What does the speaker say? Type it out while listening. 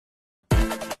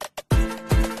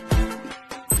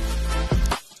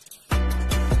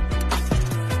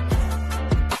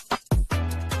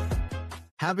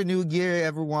Happy New Year,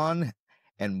 everyone,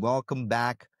 and welcome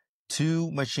back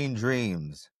to Machine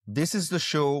Dreams. This is the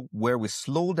show where we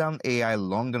slow down AI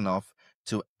long enough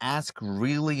to ask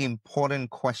really important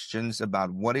questions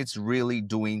about what it's really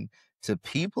doing to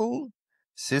people,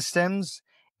 systems,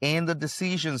 and the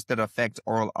decisions that affect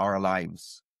all our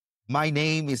lives. My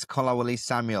name is Kolawole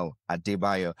Samuel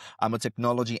Adebayo. I'm a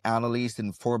technology analyst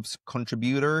and Forbes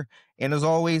contributor. And as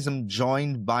always, I'm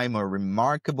joined by my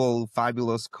remarkable,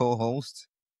 fabulous co-host.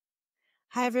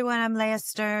 Hi, everyone. I'm Leah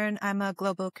Stern. I'm a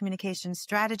global communications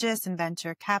strategist and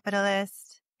venture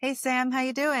capitalist. Hey, Sam. How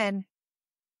you doing?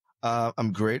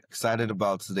 I'm great. Excited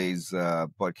about today's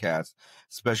podcast,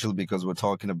 especially because we're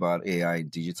talking about AI,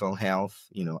 digital health,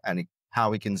 and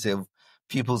how it can save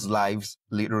people's lives,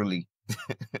 literally.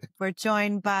 We're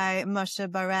joined by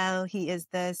Moshe Barel. He is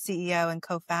the CEO and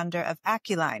co-founder of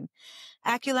AccuLine.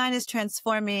 AccuLine is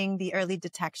transforming the early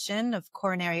detection of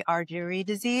coronary artery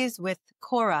disease with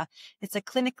Cora. It's a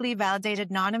clinically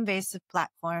validated non-invasive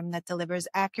platform that delivers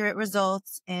accurate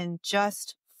results in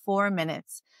just 4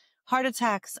 minutes. Heart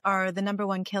attacks are the number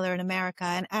one killer in America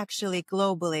and actually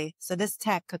globally. So this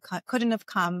tech couldn't have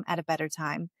come at a better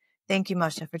time. Thank you,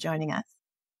 Moshe, for joining us.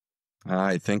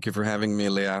 Hi, thank you for having me,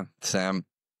 Leah, Sam.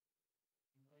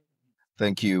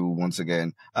 Thank you once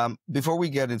again. Before we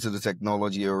get into the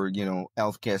technology or,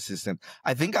 healthcare system,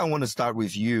 I think I want to start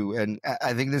with you. And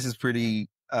I think this is pretty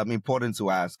important to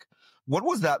ask. What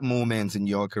was that moment in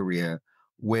your career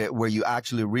where you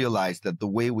actually realized that the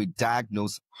way we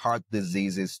diagnose heart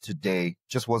diseases today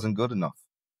just wasn't good enough?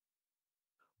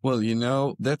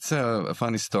 Well, that's a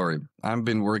funny story. I've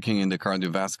been working in the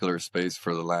cardiovascular space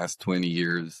for the last 20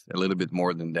 years, a little bit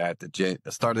more than that. I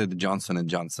started at Johnson &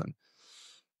 Johnson.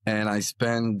 And I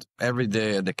spend every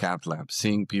day at the cath lab,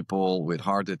 seeing people with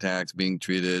heart attacks being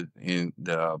treated in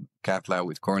the cath lab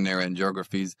with coronary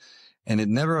angiographies. And it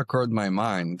never occurred to my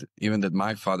mind, even that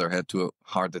my father had 2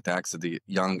 heart attacks at a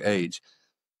young age,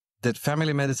 that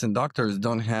family medicine doctors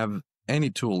don't have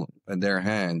any tool in their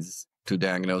hands to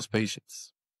diagnose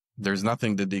patients. There's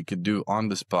nothing that they could do on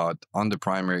the spot, on the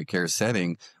primary care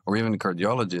setting, or even a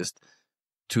cardiologist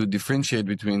to differentiate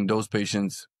between those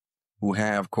patients who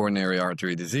have coronary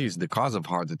artery disease, the cause of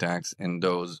heart attacks, and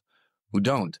those who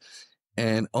don't.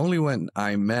 And only when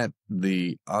I met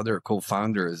the other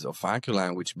co-founders of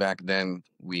AccuLine, which back then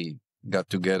we got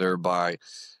together by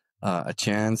a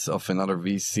chance of another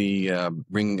VC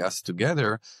bringing us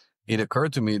together, it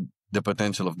occurred to me the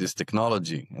potential of this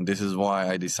technology. And this is why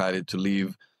I decided to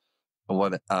leave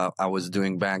what I was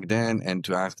doing back then and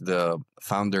to ask the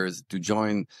founders to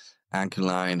join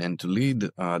AccuLine and to lead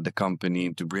the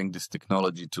company to bring this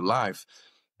technology to life.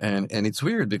 And it's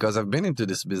weird because I've been into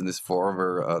this business for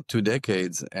over 2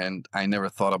 decades and I never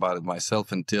thought about it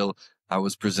myself until I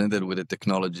was presented with a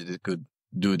technology that could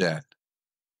do that.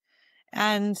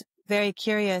 And very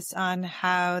curious on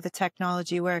how the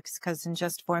technology works, because in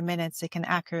just 4 minutes, it can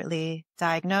accurately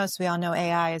diagnose. We all know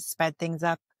AI has sped things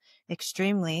up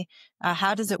extremely.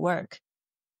 How does it work?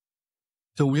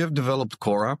 So we have developed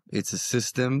Cora. It's a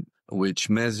system which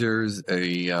measures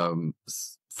a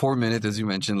 4 minute, as you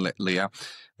mentioned, Leah,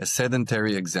 a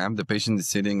sedentary exam. The patient is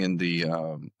sitting in the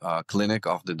clinic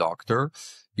of the doctor.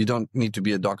 You don't need to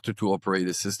be a doctor to operate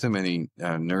the system. Any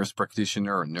nurse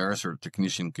practitioner or nurse or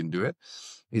technician can do it.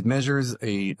 It measures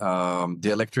the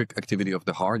electric activity of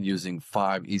the heart using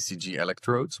 5 ECG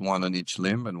electrodes, 1 on each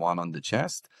limb and 1 on the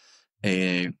chest.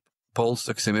 A pulse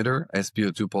oximeter,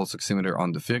 SpO2 pulse oximeter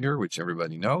on the figure, which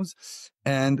everybody knows.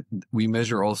 And we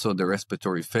measure also the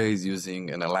respiratory phase using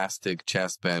an elastic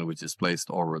chest band, which is placed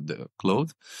over the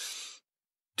cloth.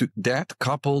 That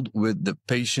coupled with the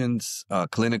patient's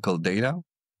clinical data,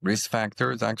 risk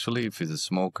factors, actually, if he's a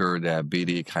smoker,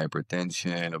 diabetic,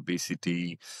 hypertension,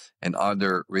 obesity, and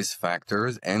other risk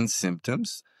factors and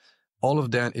symptoms, all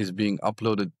of that is being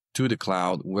uploaded to the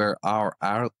cloud where our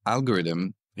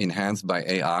algorithm, enhanced by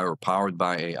AI or powered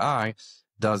by AI,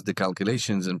 does the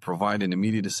calculations and provide an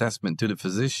immediate assessment to the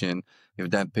physician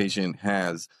if that patient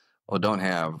has or don't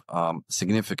have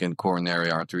significant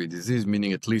coronary artery disease,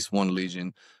 meaning at least 1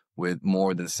 lesion with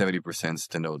more than 70%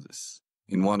 stenosis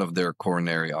in one of their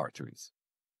coronary arteries.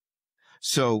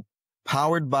 So,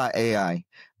 powered by AI,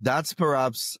 that's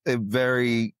perhaps a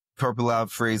very popular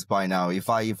phrase by now. If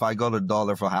I got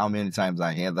 $1 for how many times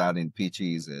I hear that in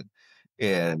pitches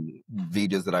and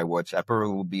videos that I watch, I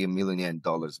probably will be $1 million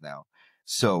now.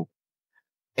 So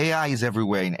AI is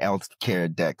everywhere in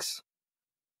healthcare decks.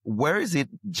 Where is it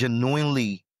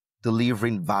genuinely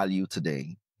delivering value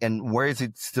today? And where is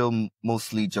it still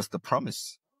mostly just a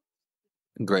promise?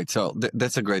 Great. So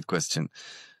that's a great question.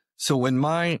 So when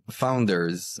my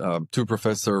founders, two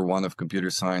professor, one of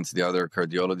computer science, the other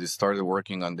cardiologist, started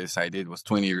working on this idea, it was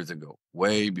 20 years ago,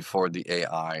 way before the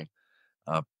AI,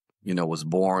 was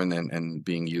born and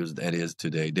being used as it is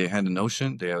today. They had a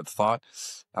notion, they had thought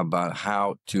about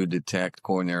how to detect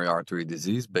coronary artery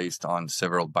disease based on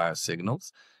several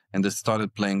biosignals. And they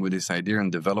started playing with this idea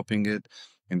and developing it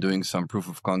and doing some proof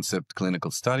of concept clinical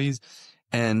studies.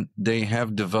 And they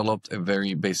have developed a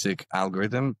very basic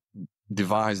algorithm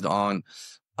devised on,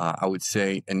 I would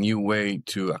say, a new way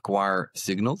to acquire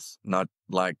signals, not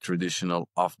like traditional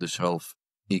off-the-shelf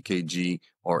EKG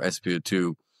or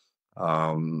SpO2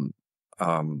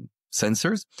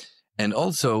 sensors. And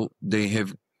also, they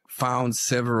have found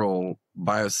several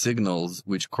biosignals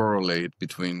which correlate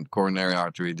between coronary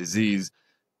artery disease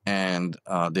and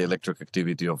the electric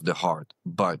activity of the heart.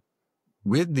 But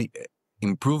with the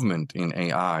improvement in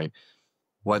AI,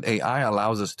 what AI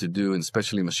allows us to do, and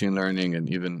especially machine learning and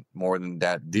even more than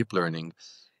that, deep learning,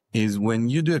 is when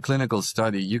you do a clinical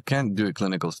study, you can't do a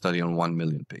clinical study on 1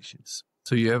 million patients.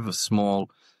 So you have a small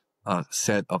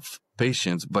set of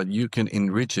patients, but you can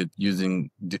enrich it using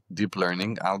deep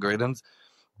learning algorithms,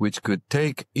 which could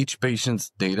take each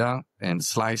patient's data and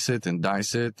slice it and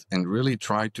dice it and really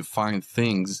try to find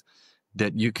things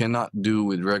that you cannot do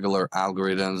with regular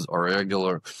algorithms or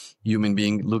regular human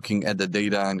being looking at the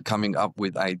data and coming up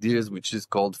with ideas, which is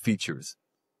called features.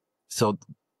 So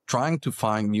trying to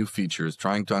find new features,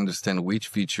 trying to understand which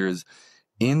features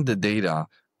in the data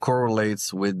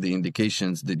correlates with the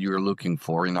indications that you're looking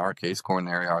for. In our case,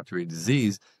 coronary artery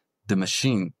disease, the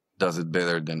machine does it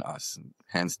better than us.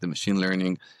 Hence the machine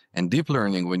learning and deep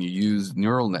learning, when you use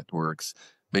neural networks,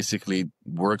 basically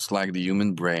works like the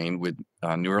human brain with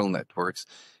neural networks.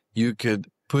 You could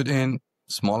put in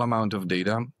small amount of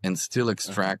data and still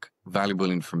extract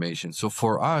valuable information. So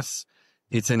for us,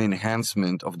 it's an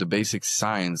enhancement of the basic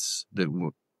science that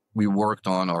we worked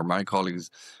on, or my colleagues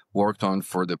worked on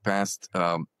for the past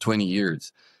 20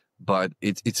 years. But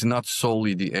it's not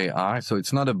solely the AI. So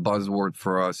it's not a buzzword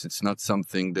for us. It's not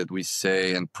something that we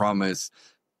say and promise.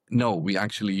 No, we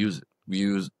actually use it. We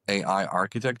use AI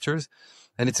architectures.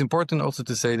 And it's important also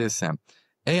to say this, Sam.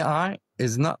 AI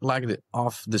is not like the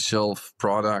off-the-shelf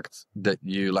product that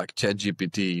you, like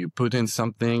ChatGPT, you put in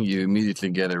something, you immediately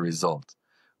get a result.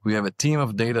 We have a team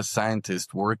of data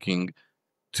scientists working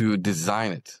to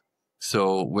design it.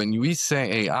 So when we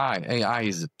say AI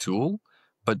is a tool,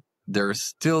 but there's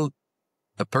still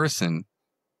a person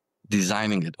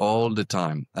designing it all the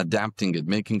time, adapting it,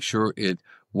 making sure it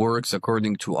works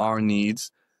according to our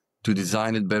needs, to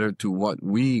design it better to what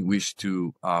we wish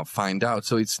to find out.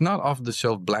 So it's not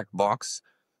off-the-shelf black box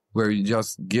where you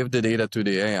just give the data to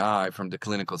the AI from the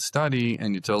clinical study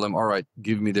and you tell them, all right,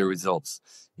 give me the results.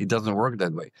 It doesn't work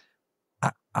that way.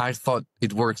 I thought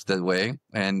it works that way.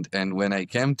 And when I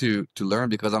came to learn,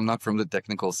 because I'm not from the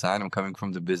technical side, I'm coming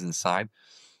from the business side.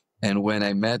 And when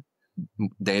I met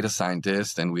data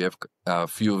scientists, and we have a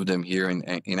few of them here in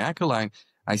AccuLine,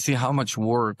 I see how much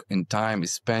work and time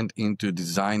is spent into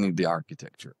designing the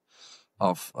architecture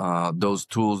of those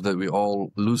tools that we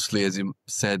all loosely, as you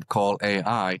said, call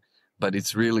AI, but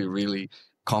it's really, really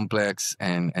complex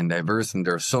and diverse. And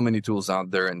there are so many tools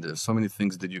out there, and there's so many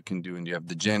things that you can do. And you have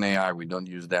the Gen AI. We don't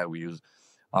use that. We use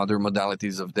other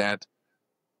modalities of that.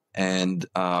 And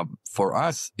for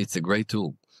us, it's a great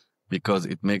tool because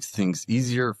it makes things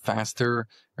easier, faster,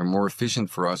 and more efficient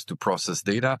for us to process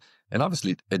data. And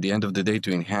obviously, at the end of the day,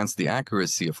 to enhance the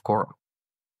accuracy of Cora.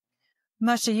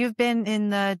 Moshe, you've been in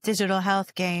the digital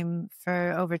health game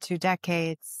for over 2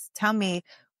 decades. Tell me,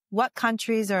 what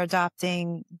countries are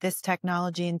adopting this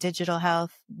technology in digital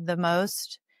health the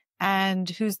most, and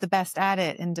who's the best at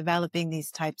it in developing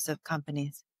these types of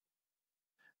companies?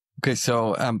 Okay,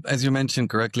 so as you mentioned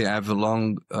correctly, I have a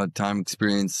long time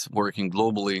experience working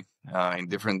globally in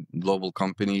different global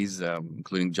companies,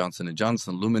 including Johnson &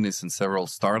 Johnson, Luminis, and several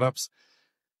startups.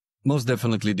 Most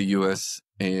definitely the US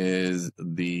is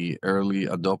the early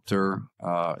adopter,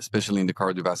 especially in the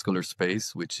cardiovascular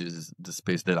space, which is the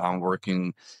space that I'm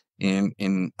working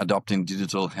in adopting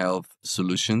digital health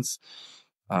solutions.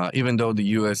 Even though the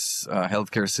US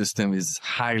healthcare system is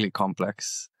highly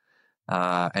complex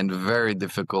and very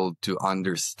difficult to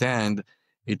understand,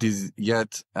 it is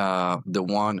yet the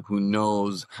one who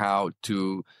knows how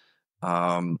to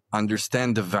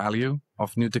understand the value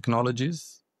of new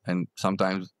technologies. And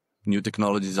sometimes new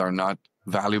technologies are not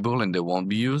valuable and they won't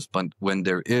be used. But when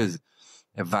there is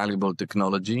a valuable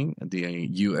technology, the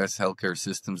US healthcare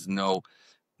systems know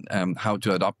how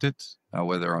to adopt it,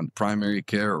 whether on primary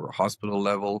care or hospital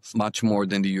level, much more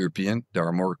than the European. They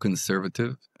are more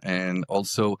conservative. And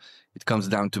also it comes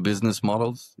down to business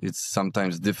models. It's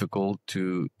sometimes difficult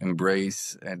to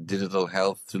embrace a digital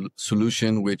health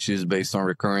solution, which is based on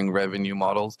recurring revenue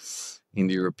models. In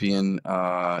the European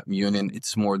Union,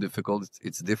 it's more difficult.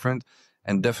 It's different,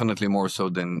 and definitely more so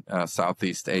than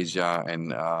Southeast Asia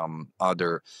and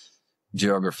other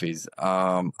geographies.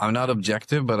 I'm not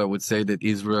objective, but I would say that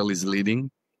Israel is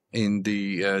leading in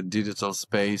the digital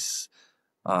space,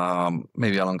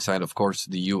 maybe alongside, of course,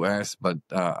 the US, but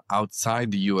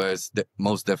outside the US,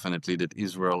 most definitely that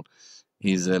Israel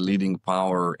is a leading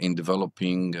power in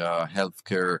developing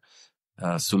healthcare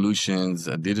solutions,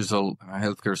 digital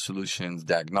healthcare solutions,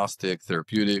 diagnostics,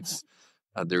 therapeutics.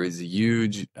 There is a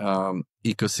huge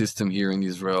ecosystem here in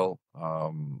Israel.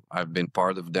 I've been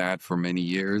part of that for many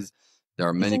years. There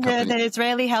are many companies. The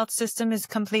Israeli health system is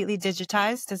completely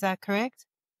digitized. Is that correct?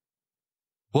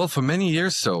 Well, for many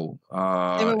years, so.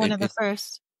 They were one of the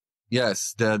first.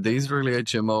 Yes, the Israeli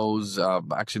HMOs,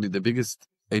 actually the biggest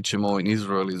HMO in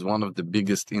Israel is one of the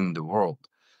biggest in the world.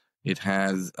 It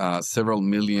has several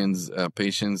millions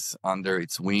patients under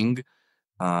its wing,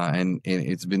 and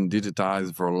it's been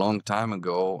digitized for a long time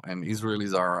ago, and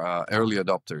Israelis are early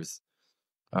adopters.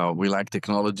 We like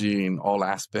technology in all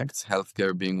aspects,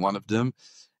 healthcare being one of them,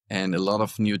 and a lot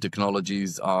of new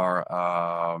technologies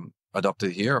are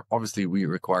adopted here. Obviously, we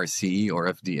require CE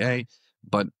or FDA,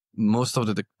 but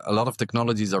a lot of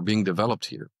technologies are being developed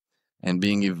here and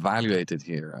being evaluated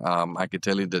here. I could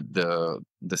tell you that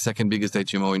the second biggest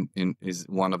HMO is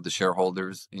one of the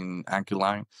shareholders in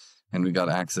AccuLine, and we got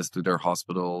access to their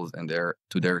hospitals and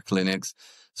to their clinics.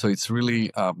 So it's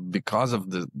really because of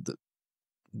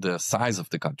the size of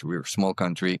the country. We're a small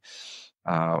country,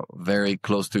 very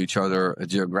close to each other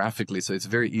geographically. So it's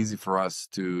very easy for us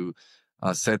to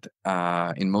set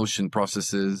in motion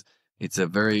processes. It's a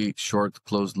very short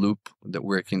closed loop that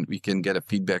we can get a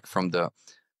feedback from the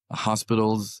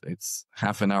hospitals. It's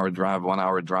half an hour drive, 1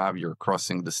 hour drive. You're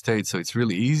crossing the state. So it's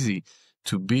really easy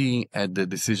to be at the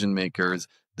decision makers,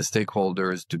 the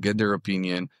stakeholders, to get their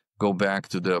opinion, go back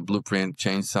to the blueprint,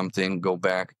 change something, go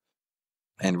back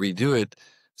and redo it.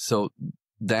 So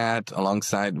that,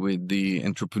 alongside with the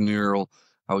entrepreneurial,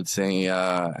 I would say,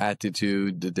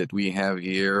 attitude that we have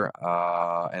here,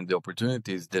 and the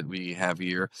opportunities that we have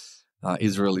here,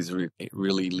 Israel is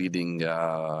really leading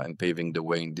and paving the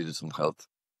way in digital health.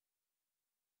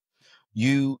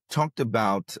 You talked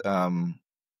about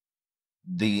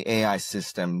the AI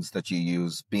systems that you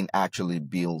use being actually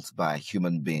built by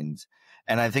human beings.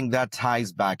 And I think that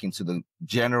ties back into the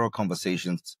general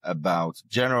conversation about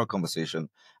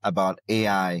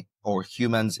AI or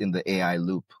humans in the AI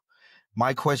loop.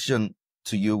 My question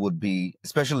to you would be,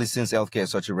 especially since healthcare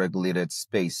is such a regulated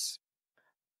space,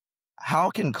 how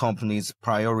can companies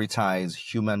prioritize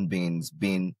human beings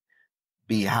being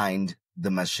behind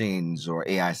the machines or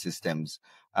AI systems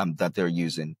that they're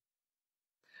using?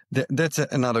 That's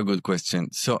another good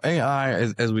question. So AI,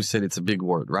 as we said, it's a big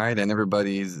word, right? And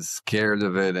everybody is scared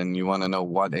of it, and you want to know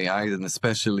what AI is, and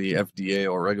especially FDA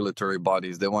or regulatory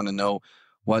bodies, they want to know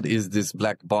what is this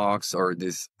black box or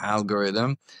this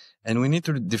algorithm. And we need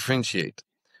to differentiate.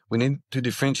 We need to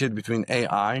differentiate between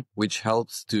AI, which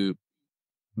helps to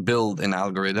build an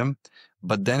algorithm,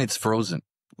 but then it's frozen,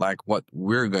 like what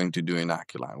we're going to do in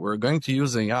AccuLine. We're going to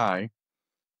use AI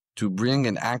to bring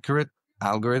an accurate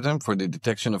algorithm for the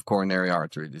detection of coronary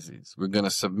artery disease. We're going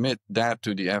to submit that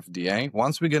to the FDA.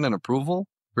 Once we get an approval,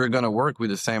 we're going to work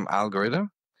with the same algorithm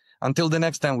until the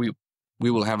next time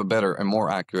we will have a better and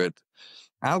more accurate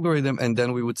algorithm, and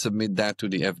then we would submit that to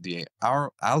the FDA.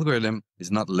 Our algorithm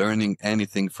is not learning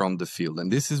anything from the field,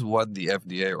 and this is what the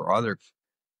FDA or other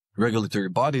regulatory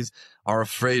bodies are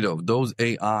afraid of. Those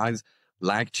AIs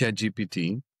like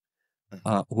ChatGPT,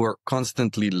 who are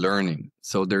constantly learning.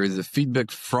 So there is a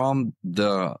feedback from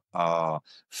the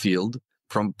field,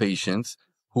 from patients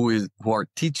who are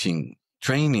teaching,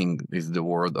 training is the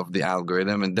word of the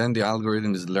algorithm, and then the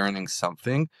algorithm is learning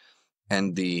something,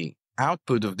 and the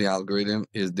output of the algorithm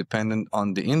is dependent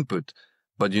on the input.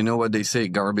 But you know what they say,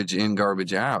 garbage in,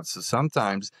 garbage out. So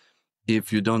sometimes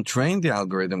if you don't train the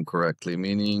algorithm correctly,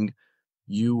 meaning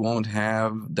you won't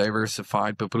have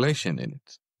diversified population in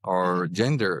it, or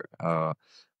gender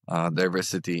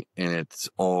diversity in it,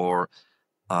 or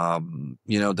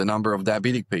the number of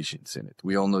diabetic patients in it.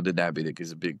 We all know that diabetic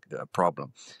is a big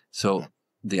problem. So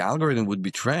the algorithm would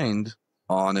be trained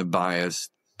on a biased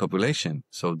population.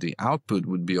 So the output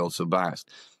would be also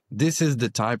biased. This is the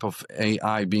type of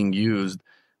AI being used,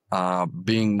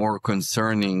 being more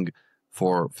concerning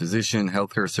for physician,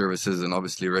 healthcare services, and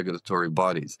obviously regulatory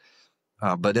bodies.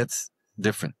 But that's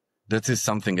different. That is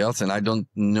something else. And I don't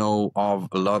know of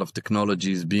a lot of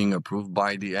technologies being approved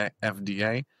by the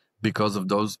FDA because of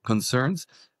those concerns.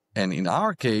 And in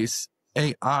our case,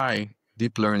 AI,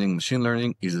 deep learning, machine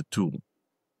learning is a tool.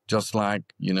 Just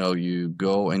like, you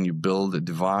go and you build a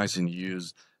device and you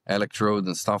use electrodes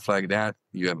and stuff like that.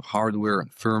 You have hardware and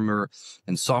firmware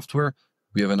and software.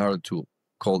 We have another tool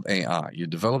called AI. You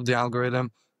develop the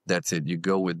algorithm. That's it. You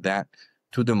go with that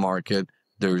to the market.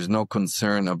 There is no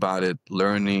concern about it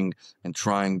learning and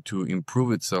trying to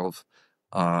improve itself,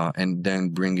 and then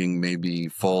bringing maybe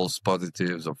false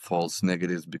positives or false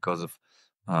negatives because of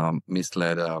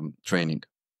misled training.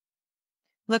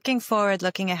 Looking forward,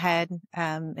 looking ahead,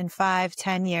 in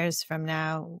 5-10 years from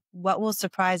now, what will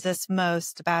surprise us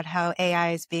most about how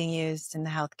AI is being used in the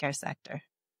healthcare sector?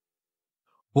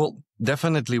 Well,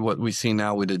 definitely what we see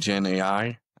now with the Gen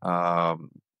AI,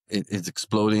 it's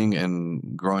exploding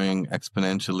and growing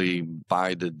exponentially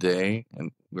by the day.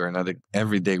 And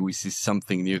every day we see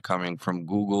something new coming from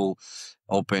Google,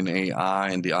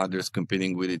 OpenAI, and the others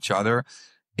competing with each other.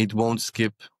 It won't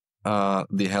skip the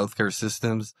healthcare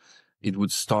systems. It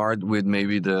would start with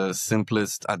maybe the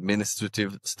simplest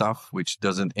administrative stuff, which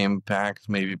doesn't impact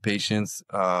maybe patients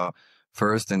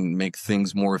first and make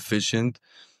things more efficient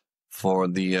for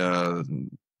the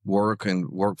work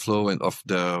and workflow and of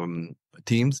the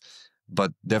teams.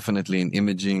 But definitely in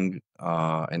imaging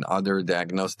and other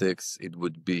diagnostics, it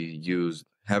would be used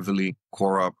heavily,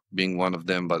 CORAP being one of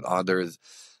them, but others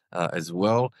as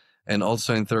well. And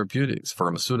also in therapeutics,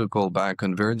 pharmaceutical,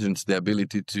 bioconvergence, the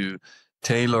ability to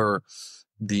tailor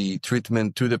the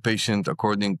treatment to the patient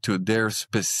according to their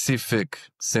specific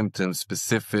symptoms,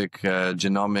 specific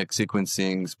genomic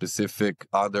sequencing, specific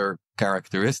other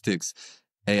characteristics.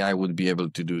 AI would be able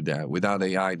to do that. Without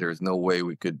AI, there's no way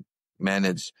we could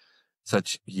manage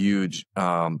such huge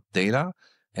data.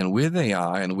 And with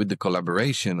AI and with the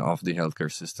collaboration of the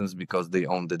healthcare systems, because they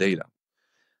own the data.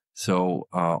 So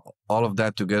all of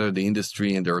that together, the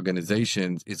industry and the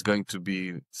organizations, is going to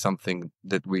be something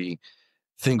that we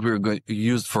think we're going to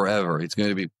use forever. It's going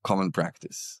to be common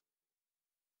practice.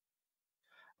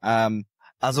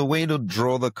 As a way to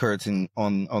draw the curtain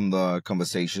on the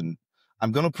conversation,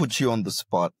 I'm going to put you on the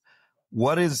spot.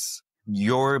 What is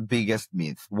your biggest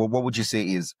myth? What would you say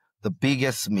is the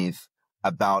biggest myth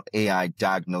about AI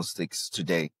diagnostics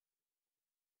today?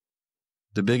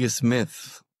 The biggest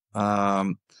myth.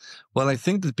 Well, I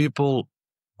think that people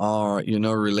are,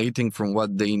 relating from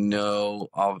what they know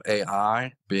of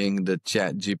AI, being the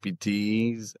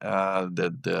ChatGPTs,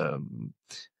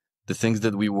 the things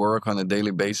that we work on a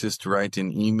daily basis to write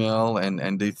in email,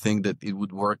 and they think that it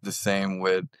would work the same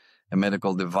with a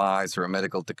medical device or a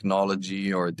medical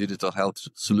technology or a digital health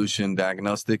solution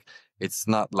diagnostic. It's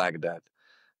not like that.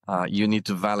 You need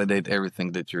to validate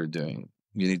everything that you're doing.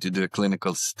 You need to do a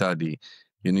clinical study.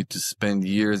 You need to spend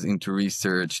years into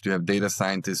research, to have data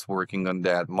scientists working on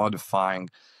that, modifying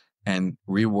and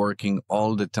reworking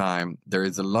all the time. There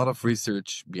is a lot of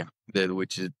research behind it,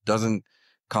 which it doesn't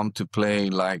come to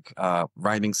play like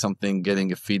writing something,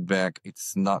 getting a feedback.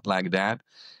 It's not like that.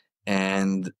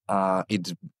 And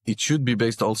it should be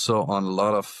based also on a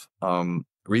lot of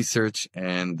research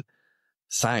and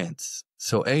science.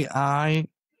 So AI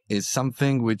is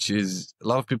something which is a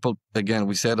lot of people, again,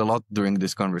 we said a lot during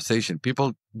this conversation.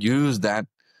 People use that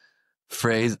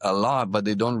phrase a lot, but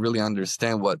they don't really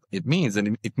understand what it means.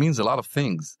 And it means a lot of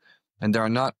things, and they are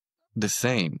not the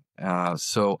same.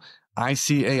 So I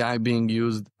see AI being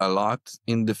used a lot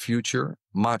in the future,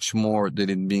 much more than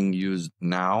it being used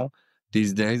now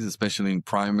these days, especially in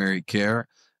primary care,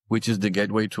 which is the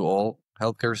gateway to all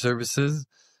healthcare services.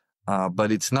 But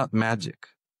it's not magic.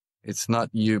 It's not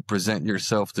you present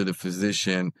yourself to the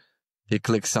physician, he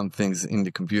clicks some things in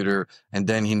the computer, and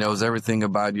then he knows everything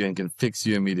about you and can fix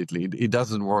you immediately. It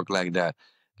doesn't work like that.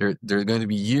 There are going to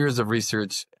be years of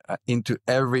research into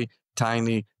every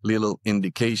tiny little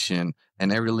indication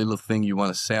and every little thing you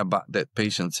want to say about that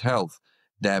patient's health.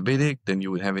 Diabetic, then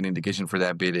you would have an indication for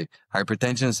diabetic.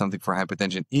 Hypertension, something for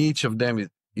hypertension. Each of them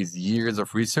is years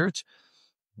of research.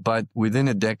 But within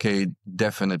a decade,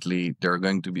 definitely, there are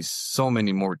going to be so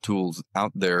many more tools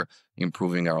out there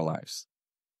improving our lives.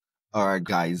 All right,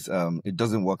 guys, it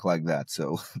doesn't work like that.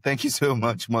 So thank you so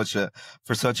much, Moshe,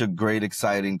 for such a great,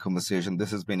 exciting conversation. This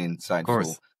has been insightful. Of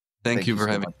course. Thank you for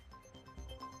having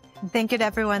me. Thank you to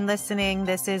everyone listening.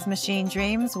 This is Machine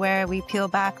Dreams, where we peel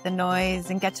back the noise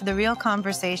and get to the real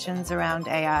conversations around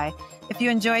AI. If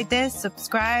you enjoyed this,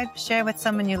 subscribe, share with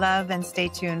someone you love, and stay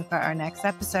tuned for our next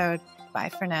episode. Bye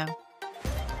for now.